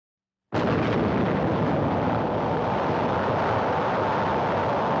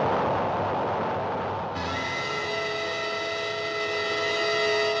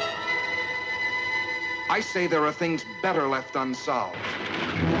I say there are things better left unsolved.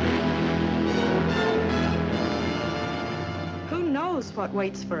 Who knows what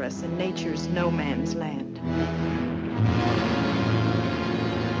waits for us in nature's no man's land?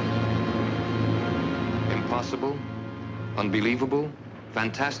 Impossible, unbelievable,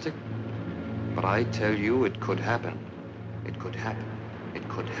 fantastic. But I tell you, it could happen. It could happen. It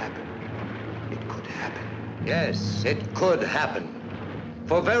could happen. It could happen. Yes, it could happen.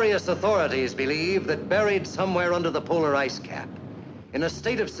 For various authorities believe that buried somewhere under the polar ice cap, in a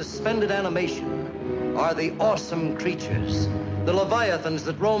state of suspended animation, are the awesome creatures, the leviathans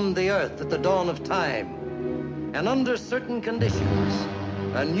that roamed the earth at the dawn of time. And under certain conditions,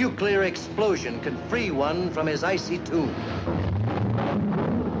 a nuclear explosion could free one from his icy tomb.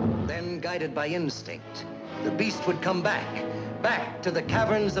 Then, guided by instinct, the beast would come back to the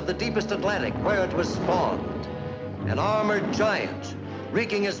caverns of the deepest Atlantic where it was spawned. An armored giant,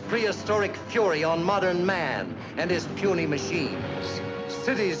 wreaking his prehistoric fury on modern man and his puny machines.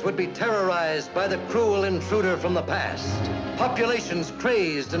 Cities would be terrorized by the cruel intruder from the past. Populations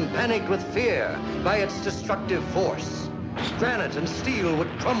crazed and panicked with fear by its destructive force. Granite and steel would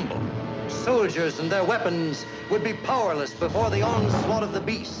crumble. Soldiers and their weapons would be powerless before the onslaught of the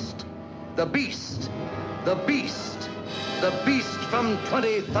beast. The beast. The beast. The beast from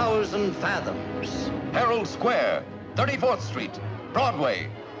 20,000 fathoms. Herald Square, 34th Street, Broadway.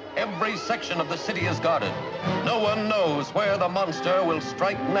 Every section of the city is guarded. No one knows where the monster will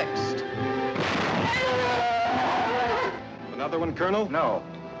strike next. Another one, Colonel? No.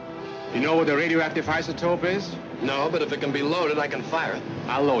 You know what the radioactive isotope is? No, but if it can be loaded, I can fire it.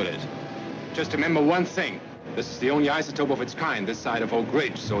 I'll load it. Just remember one thing. This is the only isotope of its kind this side of Oak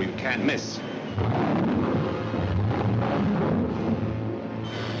Ridge, so you can't miss.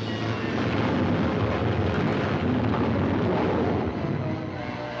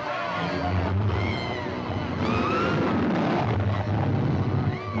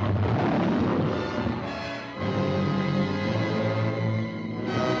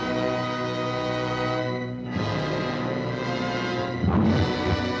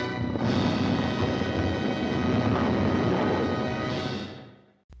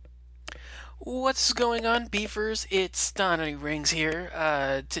 What's going on, beefers? It's Donnie Rings here.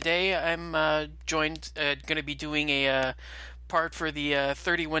 Today I'm going to be doing a part for the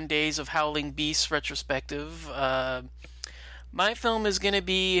 31 Days of Howling Beasts retrospective. My film is going to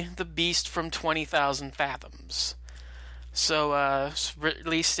be The Beast from 20,000 Fathoms. So,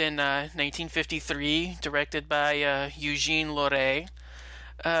 released in 1953, directed by Eugene Loret.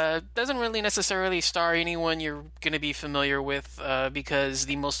 Doesn't really necessarily star anyone you're going to be familiar with, because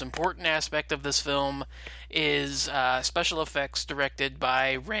the most important aspect of this film is special effects directed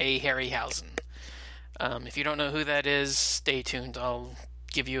by Ray Harryhausen. If you don't know who that is, stay tuned. I'll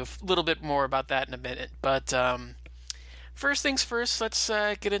give you a little bit more about that in a minute. But first things first, let's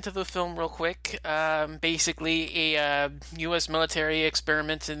get into the film real quick. Basically, a U.S. military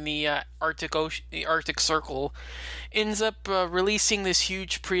experiment in the Arctic Circle ends up releasing this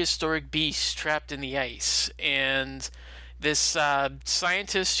huge prehistoric beast trapped in the ice. And this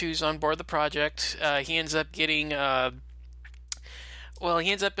scientist who's on board the project, he ends up getting...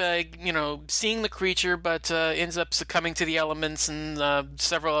 seeing the creature, but ends up succumbing to the elements and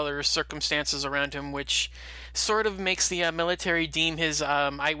several other circumstances around him, which sort of makes the military deem his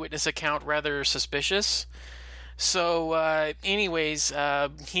eyewitness account rather suspicious. So,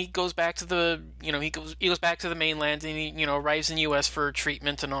 he goes back to the, he goes back to the mainland, and he, arrives in the U.S. for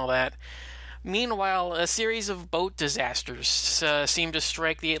treatment and all that. Meanwhile, a series of boat disasters seem to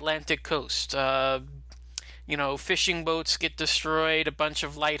strike the Atlantic coast. Fishing boats get destroyed, a bunch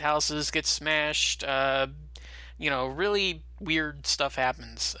of lighthouses get smashed, really weird stuff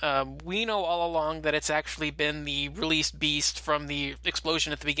happens. We know all along that it's actually been the released beast from the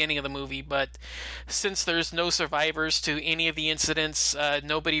explosion at the beginning of the movie, but since there's no survivors to any of the incidents,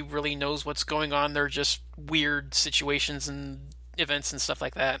 nobody really knows what's going on. They're just weird situations and events and stuff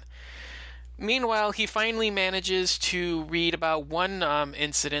like that. Meanwhile, he finally manages to read about one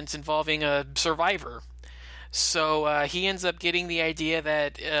incident involving a survivor. So he ends up getting the idea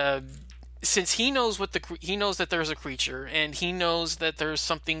that since he knows that there's a creature and he knows that there's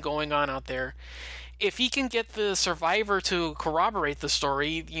something going on out there, if he can get the survivor to corroborate the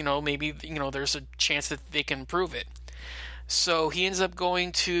story, maybe there's a chance that they can prove it. So he ends up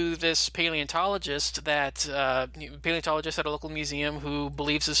going to this paleontologist at a local museum who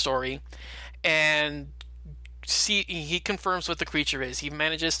believes his story, and he confirms what the creature is. He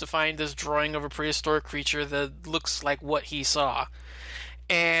manages to find this drawing of a prehistoric creature that looks like what he saw.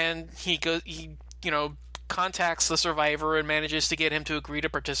 And he contacts the survivor and manages to get him to agree to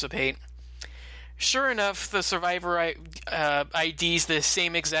participate. Sure enough, the survivor IDs the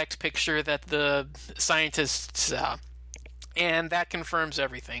same exact picture that the scientists saw. And that confirms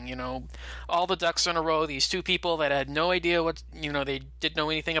everything, all the ducks in a row. These two people that had no idea they didn't know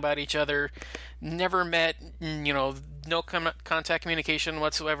anything about each other, never met, no contact communication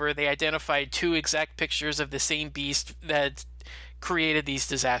whatsoever. They identified two exact pictures of the same beast that created these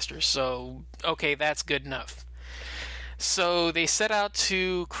disasters. So, okay, that's good enough. So they set out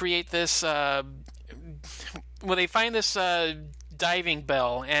to create this, they find this diving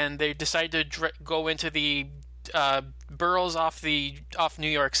bell, and they decide to go into the boroughs off New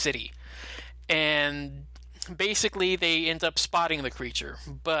York City, and basically they end up spotting the creature,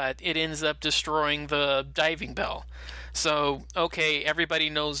 but it ends up destroying the diving bell. So okay,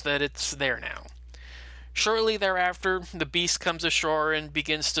 everybody knows that it's there now. Shortly thereafter, the beast comes ashore and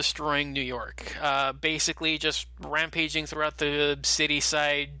begins destroying New York, basically just rampaging throughout the city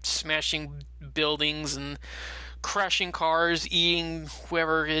side, smashing buildings and crushing cars, eating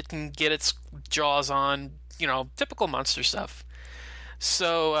whoever it can get its jaws on. Typical monster stuff.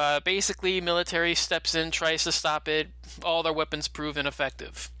 So basically, military steps in, tries to stop it. All their weapons prove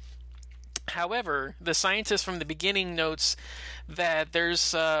ineffective. However, the scientist from the beginning notes that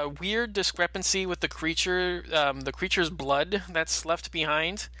there's a weird discrepancy with the creature's blood that's left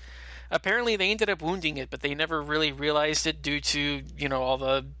behind. Apparently, they ended up wounding it, but they never really realized it due to, all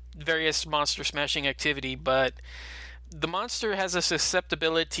the various monster smashing activity. But the monster has a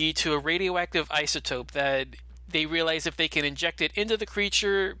susceptibility to a radioactive isotope that they realize if they can inject it into the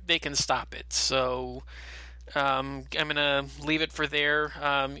creature, they can stop it. So I'm going to leave it for there.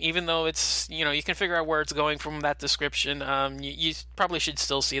 Even though it's, you can figure out where it's going from that description, you probably should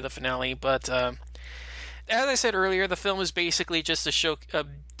still see the finale. But as I said earlier, the film is basically just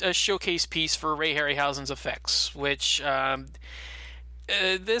a showcase piece for Ray Harryhausen's effects, which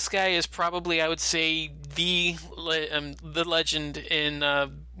this guy is probably, I would say, the legend in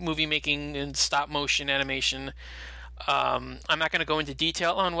movie making and stop motion animation. I'm not going to go into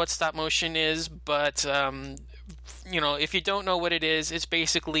detail on what stop motion is, but if you don't know what it is, it's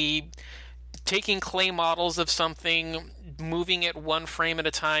basically taking clay models of something, moving it one frame at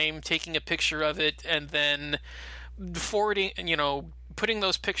a time, taking a picture of it, and then forwarding, putting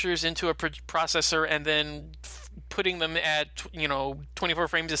those pictures into a processor and then putting them at 24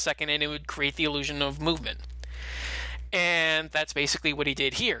 frames a second, and it would create the illusion of movement. And that's basically what he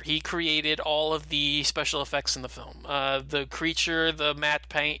did here. He created all of the special effects in the film. The creature, the matte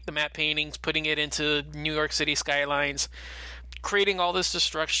paintings, putting it into New York City skylines, creating all this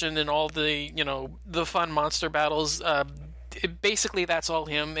destruction and all the, the fun monster battles. Basically, that's all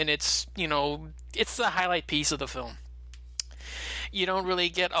him, and it's the highlight piece of the film. You don't really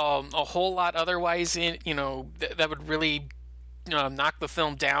get a whole lot otherwise in, that would really knock the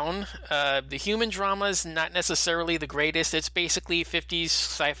film down. The human drama is not necessarily the greatest. It's basically 50s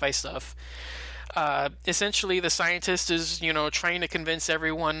sci-fi stuff. Essentially, the scientist is, trying to convince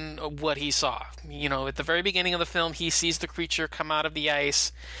everyone what he saw. At the very beginning of the film, he sees the creature come out of the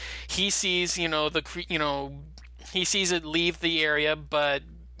ice. He sees, he sees it leave the area, but,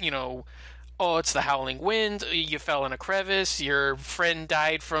 oh, it's the howling wind, you fell in a crevice, your friend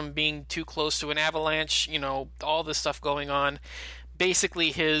died from being too close to an avalanche, all this stuff going on.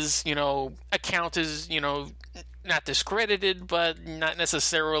 Basically, his, account is, not discredited, but not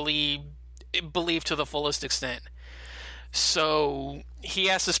necessarily believed to the fullest extent. So he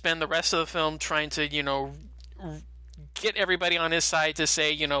has to spend the rest of the film trying to, get everybody on his side to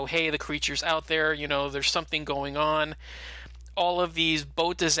say, hey, the creature's out there, there's something going on. All of these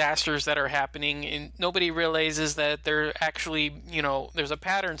boat disasters that are happening, and nobody realizes that they're actually, there's a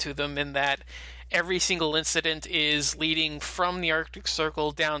pattern to them in that every single incident is leading from the Arctic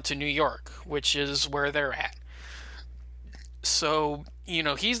Circle down to New York, which is where they're at. So,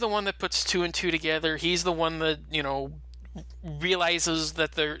 he's the one that puts two and two together. He's the one that, realizes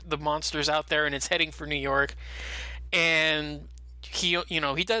that the monster's out there and it's heading for New York. And he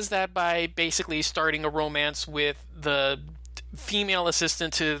does that by basically starting a romance with the female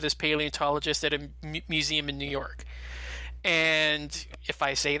assistant to this paleontologist at a museum in New York. And if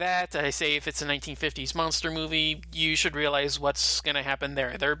I say that, I say if it's a 1950s monster movie, you should realize what's going to happen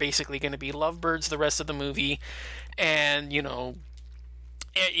there. They're basically going to be lovebirds the rest of the movie, and it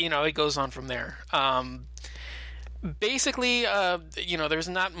goes on from there. Basically, there's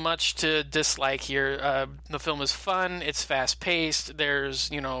not much to dislike here. The film is fun. It's fast-paced. There's,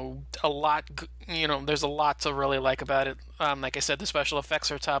 a lot, there's a lot to really like about it. Like I said, the special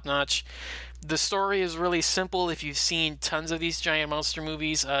effects are top-notch. The story is really simple. If you've seen tons of these giant monster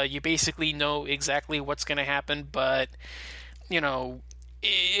movies, you basically know exactly what's going to happen, but,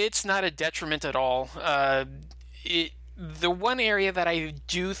 it's not a detriment at all. The one area that I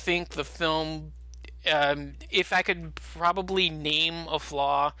do think the film, if I could probably name a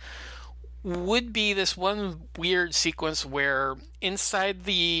flaw, would be this one weird sequence where inside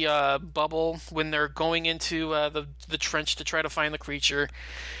the bubble, when they're going into the trench to try to find the creature,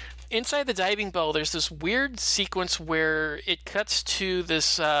 inside the diving bell, there's this weird sequence where it cuts to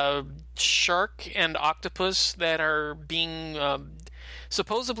this shark and octopus that are being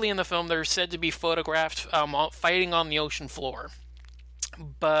supposedly in the film. They're said to be photographed fighting on the ocean floor,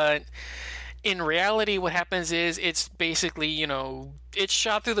 but in reality, what happens is it's basically, it's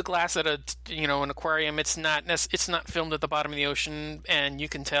shot through the glass at an aquarium. It's not filmed at the bottom of the ocean, and you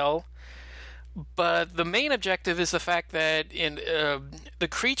can tell. But the main objective is the fact that in the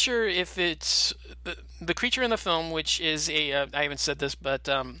creature, if it's the creature in the film, which is I haven't said this, but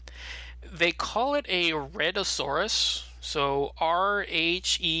they call it a Redosaurus. So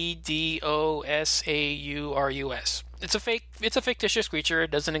Rhedosaurus. It's a fictitious creature. It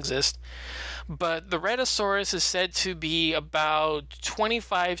doesn't exist. But the Redosaurus is said to be about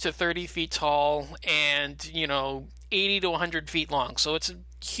 25 to 30 feet tall and, 80 to 100 feet long. So it's a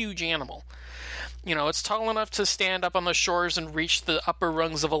huge animal. It's tall enough to stand up on the shores and reach the upper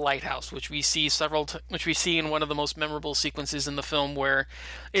rungs of a lighthouse, which we see in one of the most memorable sequences in the film, where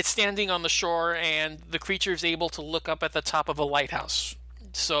it's standing on the shore and the creature is able to look up at the top of a lighthouse.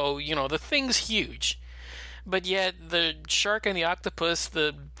 So, the thing's huge. But yet the shark and the octopus,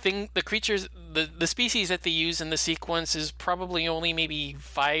 the creatures, the species that they use in the sequence is probably only maybe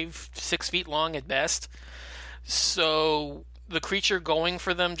 5-6 feet long at best. So the creature going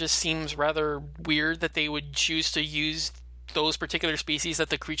for them just seems rather weird that they would choose to use those particular species that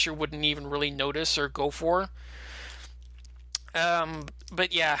the creature wouldn't even really notice or go for.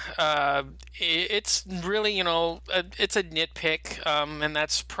 But yeah, it's really, it's a nitpick, and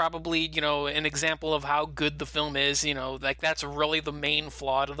that's probably, an example of how good the film is, that's really the main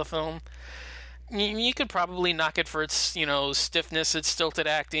flaw of the film. You could probably knock it for its, stiffness, its stilted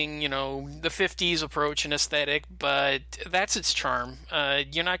acting, the 50s approach and aesthetic, but that's its charm.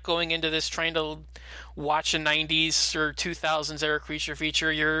 You're not going into this trying to watch a 90s or 2000s era creature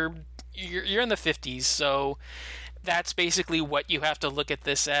feature. You're in the 50s, so that's basically what you have to look at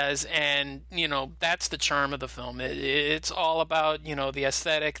this as, and, that's the charm of the film. It's all about, the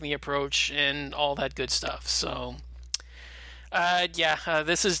aesthetic and the approach and all that good stuff, so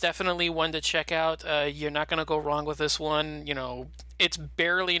this is definitely one to check out. You're not going to go wrong with this one. It's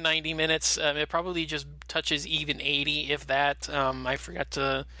barely 90 minutes. It probably just touches even 80, if that. I forgot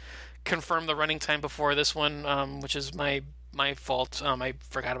to confirm the running time before this one, which is my fault. I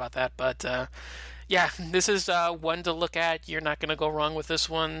forgot about that. But, this is one to look at. You're not going to go wrong with this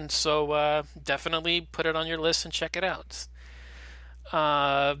one. So definitely put it on your list and check it out.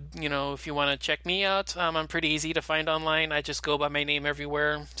 If you want to check me out, I'm pretty easy to find online. I just go by my name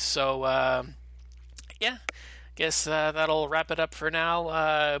everywhere. So, guess that'll wrap it up for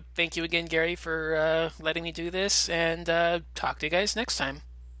now. Thank you again, Gary, for letting me do this, and talk to you guys next time.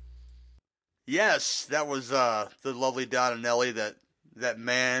 Yes, that was the lovely Don and Nelly, that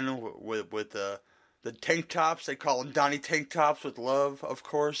man with the tank tops. They call him Donnie Tank Tops with love, of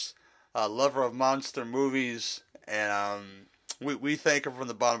course. Lover of monster movies, and we thank him from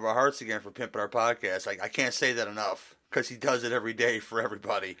the bottom of our hearts again for pimping our podcast. I can't say that enough, because he does it every day for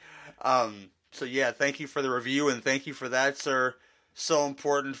everybody. So yeah, thank you for the review, and thank you for that, sir. So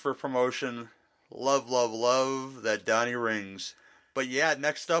important for promotion. Love, love, love that Donnie rings. But yeah,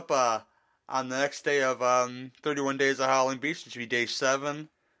 next up, on the next day of 31 Days of Howling Beast, which should be day 7,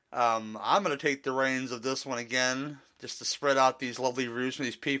 I'm going to take the reins of this one again, just to spread out these lovely reviews from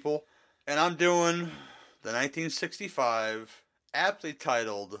these people. And I'm doing the 1965... aptly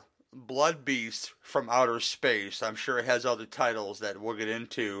titled Blood Beast from Outer Space. I'm sure it has other titles that we'll get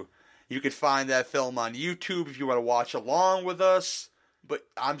into. You can find that film on YouTube if you want to watch along with us. But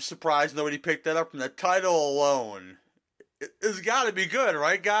I'm surprised nobody picked that up from the title alone. It's got to be good,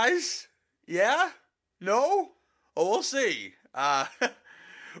 right, guys? Yeah? No? Oh, we'll see.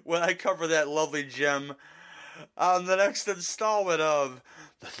 When I cover that lovely gem on the next installment of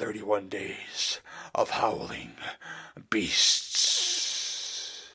the 31 Days of Howling Beasts.